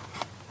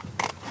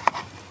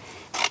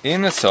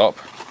in the top,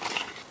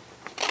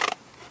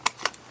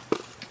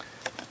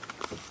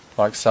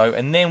 like so,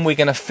 and then we're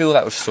going to fill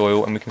that with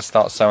soil and we can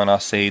start sowing our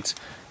seeds.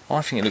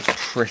 I think it looks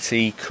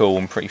pretty cool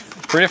and pretty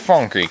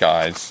funky,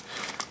 guys,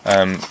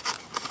 to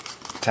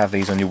have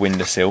these on your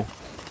windowsill.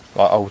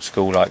 Like old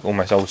school, like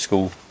almost old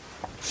school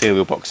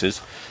cereal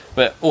boxes,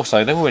 but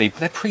also they're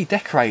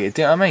pre-decorated.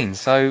 Do you know what I mean?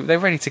 So they're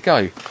ready to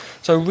go.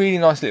 So really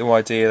nice little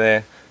idea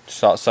there to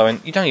start sowing.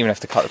 You don't even have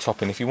to cut the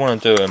top in if you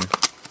want to do them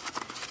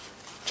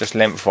just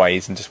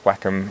lengthways and just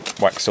whack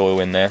soil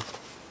in there.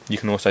 You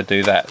can also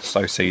do that,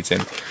 sow seeds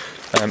in.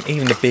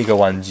 Even the bigger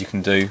ones you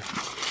can do.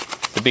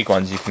 The big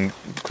ones you can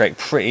create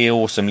pretty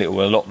awesome little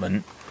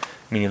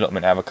mini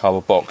allotment out of a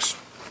cardboard box.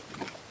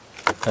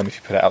 If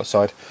you put it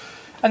outside.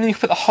 And then you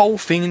put the whole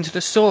thing into the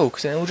soil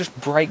because it will just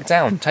break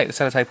down. Take the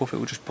sellotape off, it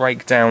will just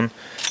break down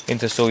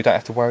into the soil. You don't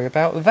have to worry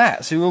about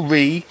that. So you're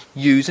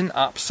reuse and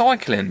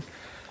upcycling.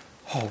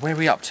 Oh, where are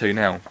we up to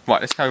now? Right,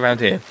 let's go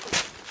around here.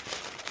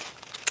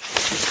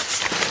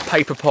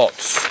 Paper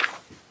pots.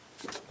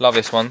 Love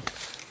this one.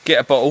 Get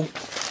a bottle.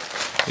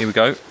 Here we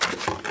go.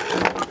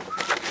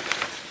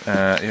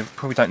 You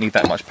probably don't need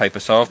that much paper,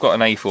 so I've got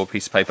an A4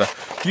 piece of paper.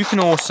 You can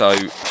also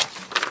do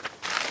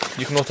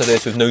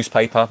this with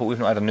newspaper, but we've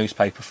not had a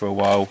newspaper for a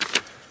while,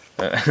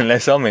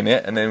 unless I'm in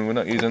it, and then we're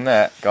not using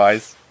that,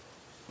 guys.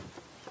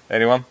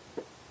 Anyone?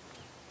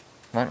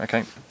 No?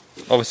 Okay.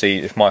 Obviously,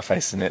 if my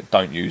face is in it,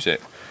 don't use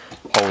it.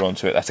 Hold on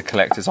to it. That's a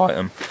collector's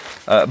item.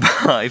 But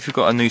if you've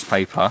got a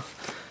newspaper,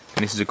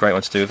 then this is a great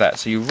one to do with that.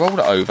 So you roll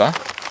it over,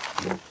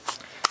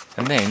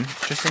 and then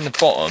just in the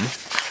bottom,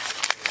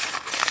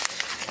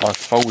 I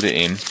fold it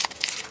in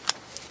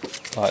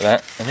like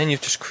that, and then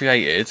you've just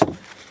created.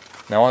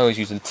 Now I always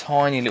use a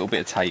tiny little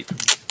bit of tape,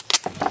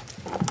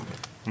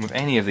 and with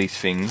any of these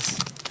things,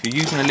 if you're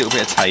using a little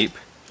bit of tape,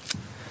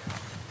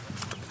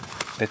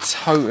 they're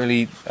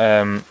totally,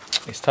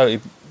 it's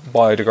totally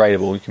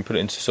biodegradable. You can put it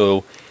into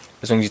soil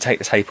as long as you take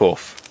the tape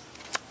off.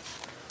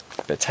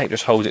 But tape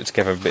just holds it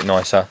together a bit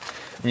nicer,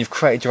 and you've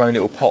created your own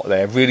little pot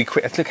there really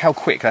quick. Look how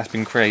quick that's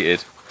been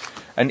created.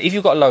 And if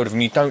you've got a load of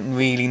them, you don't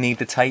really need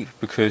the tape,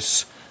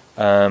 because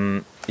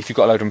if you've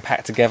got a load of them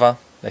packed together,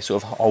 they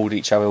sort of hold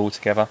each other all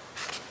together.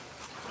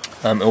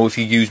 Or if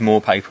you use more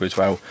paper as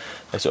well,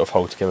 they sort of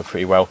hold together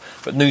pretty well.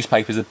 But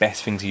newspaper is the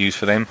best thing to use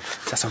for them.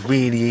 So that's a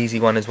really easy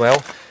one as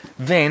well.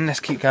 Then let's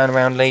keep going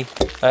around, Lee.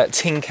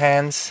 Tin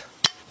cans.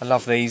 I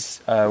love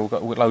these. We've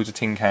got loads of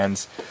tin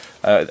cans,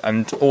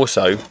 and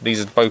also these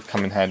are both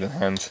coming hand in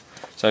hand.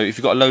 So if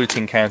you've got a load of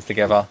tin cans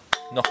together,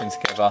 knock them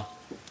together,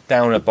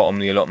 down at the bottom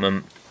of the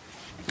allotment,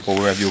 or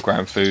wherever you're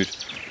growing food,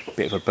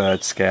 bit of a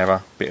bird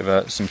scarer, bit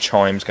of some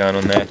chimes going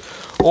on there,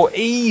 or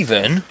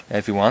even,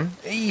 everyone,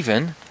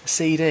 even a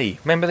CD.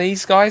 Remember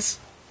these guys?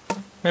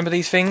 Remember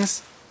these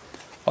things?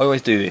 I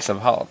always do this. I'm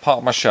part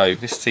of my show.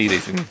 This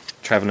CD's been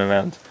travelling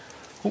around.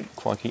 Oh,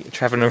 crikey,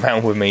 travelling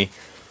around with me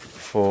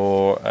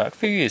for a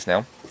few years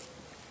now.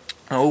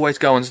 I always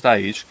go on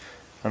stage.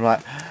 I'm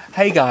like,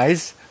 hey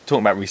guys,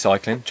 talking about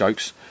recycling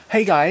jokes.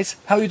 Hey guys,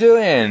 how you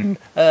doing?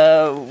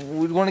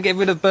 We want to get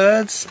rid of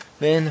birds?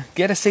 Then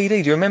get a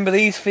CD. Do you remember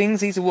these things?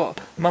 These are what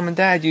Mum and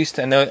Dad used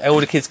to. And all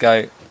the kids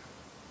go,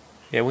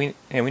 yeah, we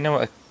know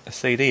what a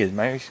CD is,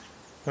 mate.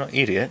 We're not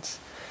idiots.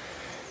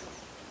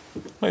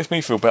 Makes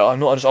me feel better. I'm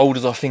not as old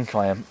as I think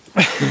I am.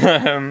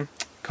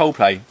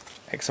 Coldplay,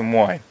 X and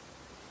Y,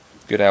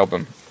 good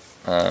album.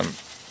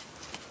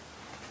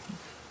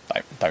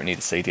 Don't need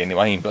a CD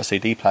anyway. I ain't got a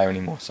CD player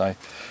anymore, so.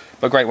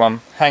 But great one.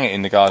 Hang it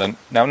in the garden.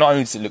 Now, not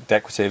only does it look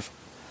decorative,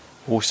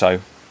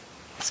 also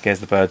it scares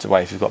the birds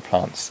away if you've got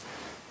plants.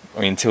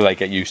 I mean, until they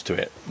get used to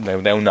it,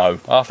 they'll know.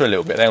 After a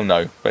little bit, they'll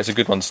know. But it's a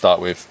good one to start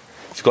with.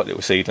 If you've got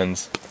little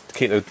seedlings, to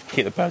keep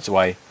the birds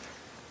away.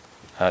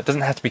 It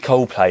doesn't have to be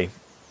Coldplay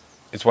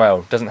as well.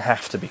 It doesn't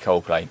have to be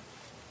Coldplay.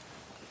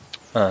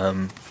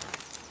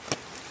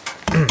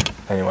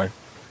 Anyway.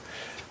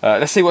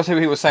 Let's see what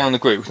people say on the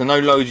group, because I know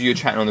loads of you are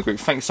chatting on the group.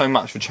 Thanks so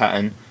much for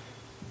chatting.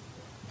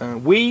 Here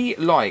we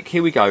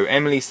go,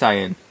 Emily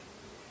saying,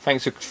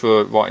 thanks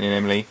for writing in,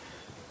 Emily.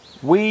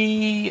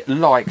 We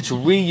like to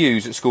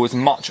reuse at school as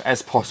much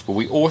as possible.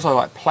 We also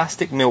like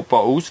plastic milk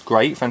bottles,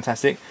 great,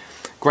 fantastic.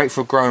 Great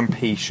for growing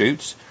pea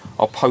shoots.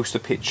 I'll post a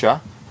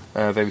picture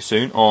very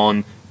soon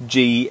on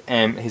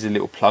here's a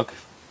little plug,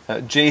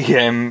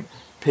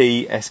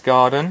 GMPS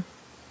Garden,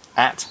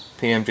 at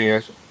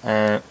PMGS.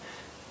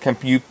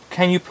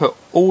 Can you put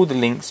all the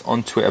links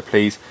on Twitter,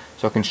 please,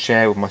 so I can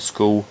share with my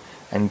school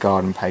and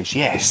garden page?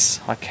 Yes,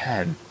 I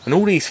can. And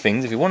all these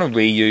things, if you want to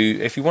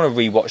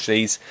rewatch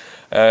these,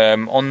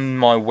 on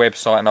my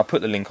website, and I'll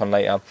put the link on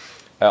later,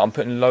 I'm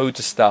putting loads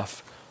of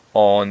stuff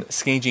on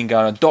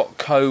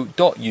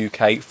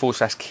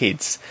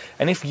skinnyjeangardener.co.uk/kids.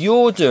 And if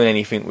you're doing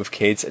anything with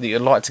kids that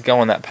you'd like to go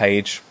on that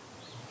page,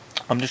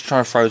 I'm just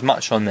trying to throw as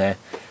much on there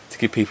to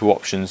give people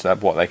options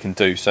of what they can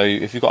do. So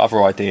if you've got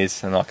other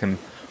ideas and I can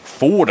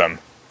forward them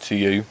to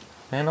you,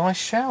 then I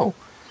shall.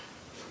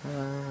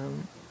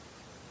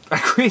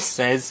 Chris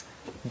says,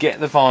 get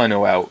the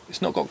vinyl out.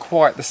 It's not got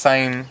quite the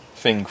same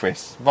thing,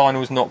 Chris.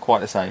 Vinyl's not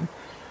quite the same.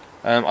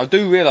 I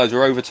do realise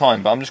we're over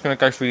time, but I'm just going to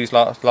go through these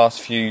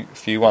last few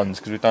ones,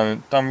 because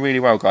we've done really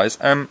well, guys.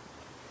 What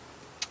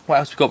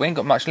else we got? We ain't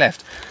got much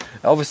left.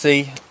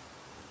 Obviously,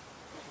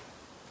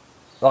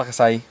 like I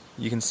say,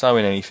 you can sew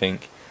in anything.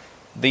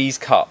 These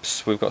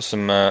cups, we've got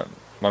some,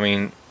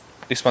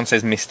 this one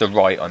says Mr.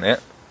 Right on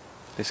it.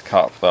 This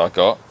cup that I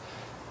got,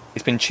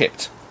 it's been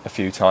chipped a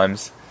few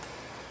times,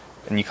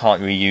 and you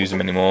can't reuse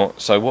them anymore.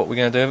 So what we're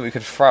going to do, we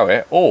could throw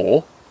it,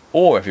 or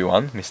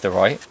everyone, Mr.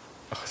 Right.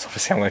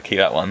 Obviously I'm going to keep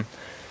that one.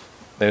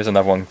 There's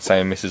another one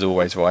saying Mrs.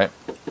 Always Right.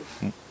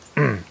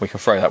 We can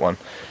throw that one.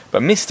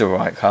 But Mr.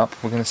 Right cup,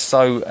 we're going to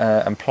sow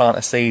and plant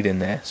a seed in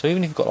there. So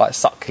even if you've got like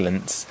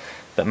succulents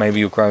that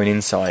maybe you're growing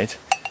inside,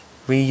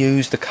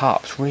 reuse the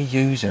cups,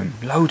 reuse them.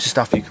 Loads of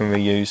stuff you can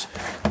reuse.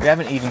 We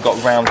haven't even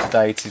got round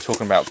today to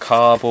talking about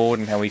cardboard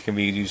and how we can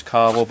reuse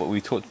cardboard, but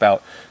we talked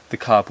about the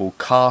cardboard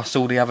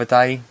castle the other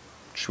day,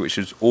 which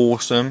was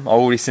awesome. I've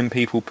already seen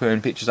people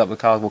putting pictures up of the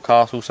cardboard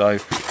castle, so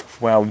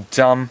well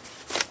done.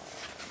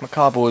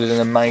 Cardboard is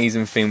an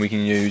amazing thing we can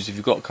use. If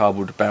you've got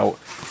cardboard about,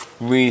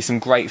 really some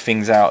great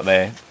things out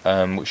there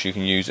which you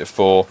can use it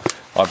for,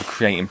 either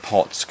creating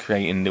pots,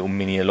 creating little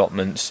mini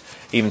allotments,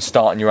 even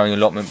starting your own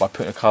allotment by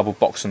putting a cardboard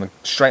box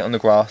straight on the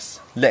grass,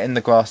 letting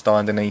the grass die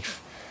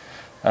underneath.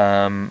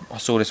 I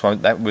saw this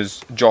one, that was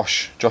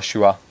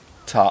Joshua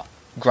Tutt,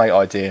 great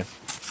idea.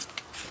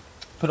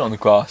 Put it on the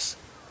grass,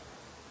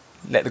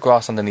 let the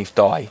grass underneath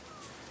die,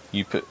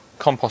 you put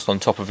compost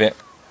on top of it,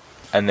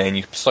 and then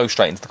you sow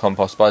straight into the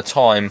compost. By the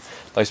time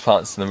those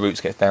plants and the roots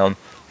get down,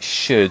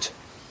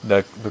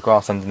 the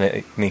grass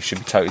underneath should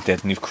be totally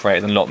dead, and you've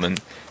created an allotment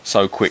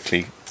so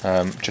quickly,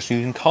 just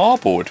using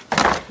cardboard.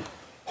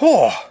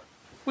 Oh,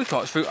 we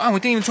got through. Oh, we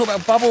didn't even talk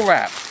about bubble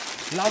wrap.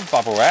 Love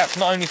bubble wrap.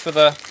 Not only for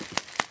the.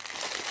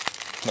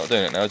 Not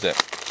doing it now, is it?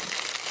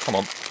 Come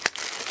on.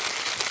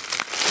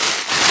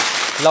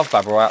 Love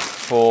bubble wrap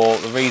for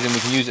the reason we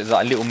can use it as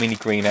like a little mini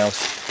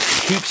greenhouse.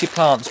 Keeps your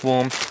plants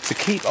warm. So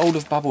keep hold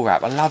of bubble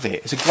wrap. I love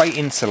it. It's a great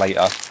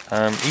insulator.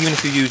 Even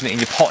if you're using it in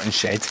your potting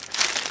shed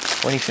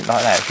or anything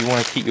like that. If you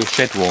want to keep your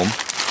shed warm,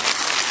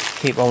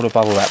 keep hold of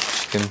bubble wrap.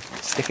 You can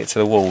stick it to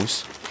the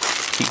walls.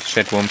 Keeps the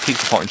shed warm.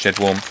 Keeps the potting shed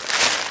warm.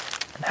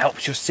 And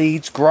helps your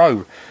seeds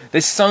grow.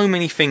 There's so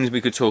many things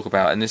we could talk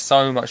about, and there's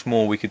so much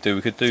more we could do.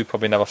 We could do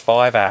probably another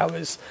 5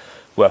 hours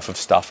worth of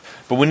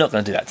stuff, but we're not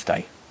going to do that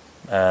today.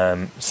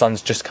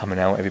 Sun's just coming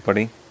out,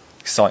 everybody.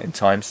 Exciting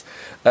times.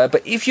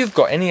 But if you've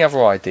got any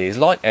other ideas,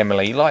 like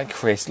Emily, like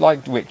Chris, like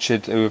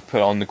Richard, who have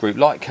put on the group,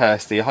 like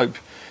Kirsty, I hope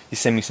you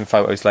send me some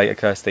photos later,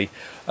 Kirsty,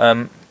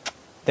 then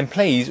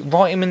please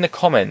write them in the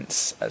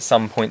comments at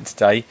some point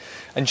today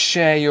and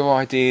share your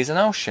ideas, and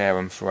I'll share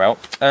them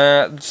throughout.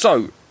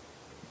 So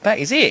that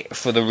is it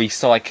for the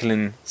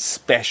recycling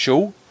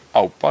special.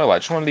 Oh, by the way, I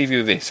just want to leave you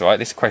with this, right?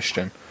 This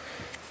question.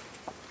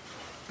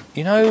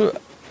 You know,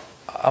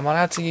 am I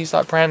allowed to use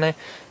that brand name?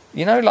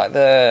 You know, like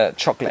the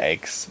chocolate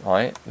eggs,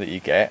 right, that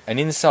you get, and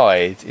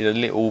inside is a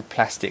little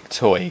plastic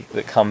toy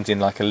that comes in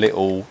like a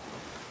little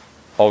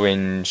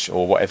orange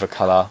or whatever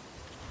colour,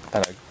 I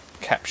don't know,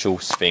 capsule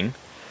thing.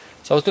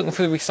 So I was looking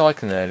through the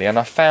recycling earlier and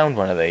I found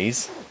one of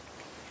these.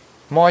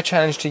 My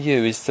challenge to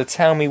you is to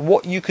tell me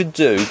what you could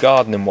do,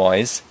 gardening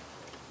wise,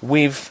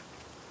 with,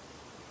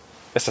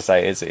 let's just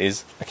say it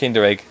is, a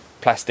Kinder Egg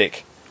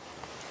plastic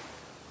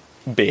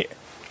bit.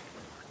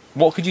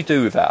 What could you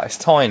do with that? It's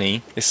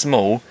tiny, it's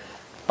small,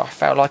 but I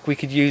felt like we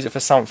could use it for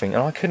something,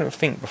 and I couldn't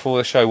think before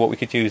the show what we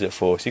could use it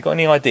for. So if you've got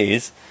any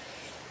ideas,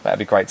 that'd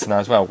be great to know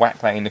as well. Whack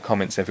that in the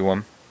comments,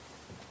 everyone.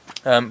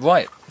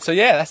 Right, so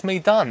yeah, that's me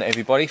done,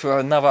 everybody, for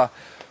another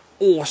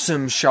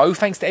awesome show.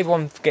 Thanks to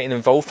everyone for getting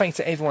involved. Thanks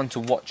to everyone for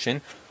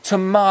watching.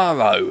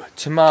 Tomorrow,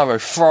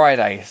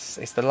 Friday,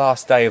 it's the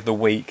last day of the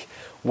week.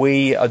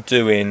 We are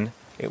doing,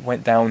 it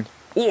went down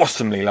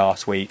awesomely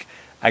last week,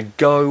 a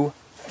Go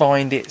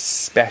Find It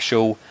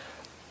special.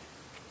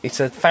 It's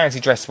a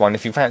fancy dress one.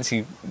 If you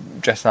fancy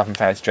dressing up in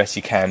fancy dress,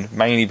 you can.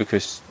 Mainly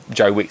because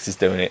Joe Wicks is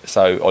doing it.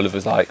 So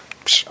Oliver's like,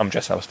 I'm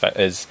dressed up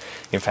as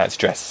in fancy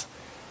dress.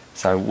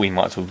 So we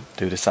might as well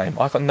do the same.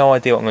 I've got no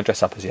idea what I'm going to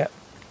dress up as yet.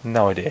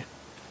 No idea.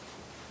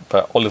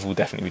 But Oliver will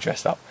definitely be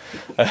dressed up.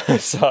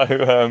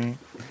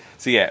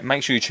 So yeah,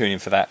 make sure you tune in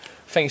for that.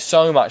 Thank you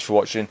so much for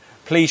watching.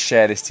 Please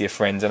share this to your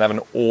friends and have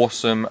an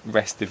awesome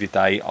rest of your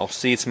day. I'll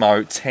see you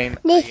tomorrow at 10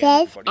 This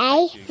is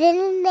a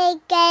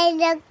Finley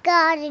Gamer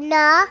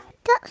Gardener.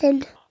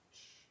 Dotson.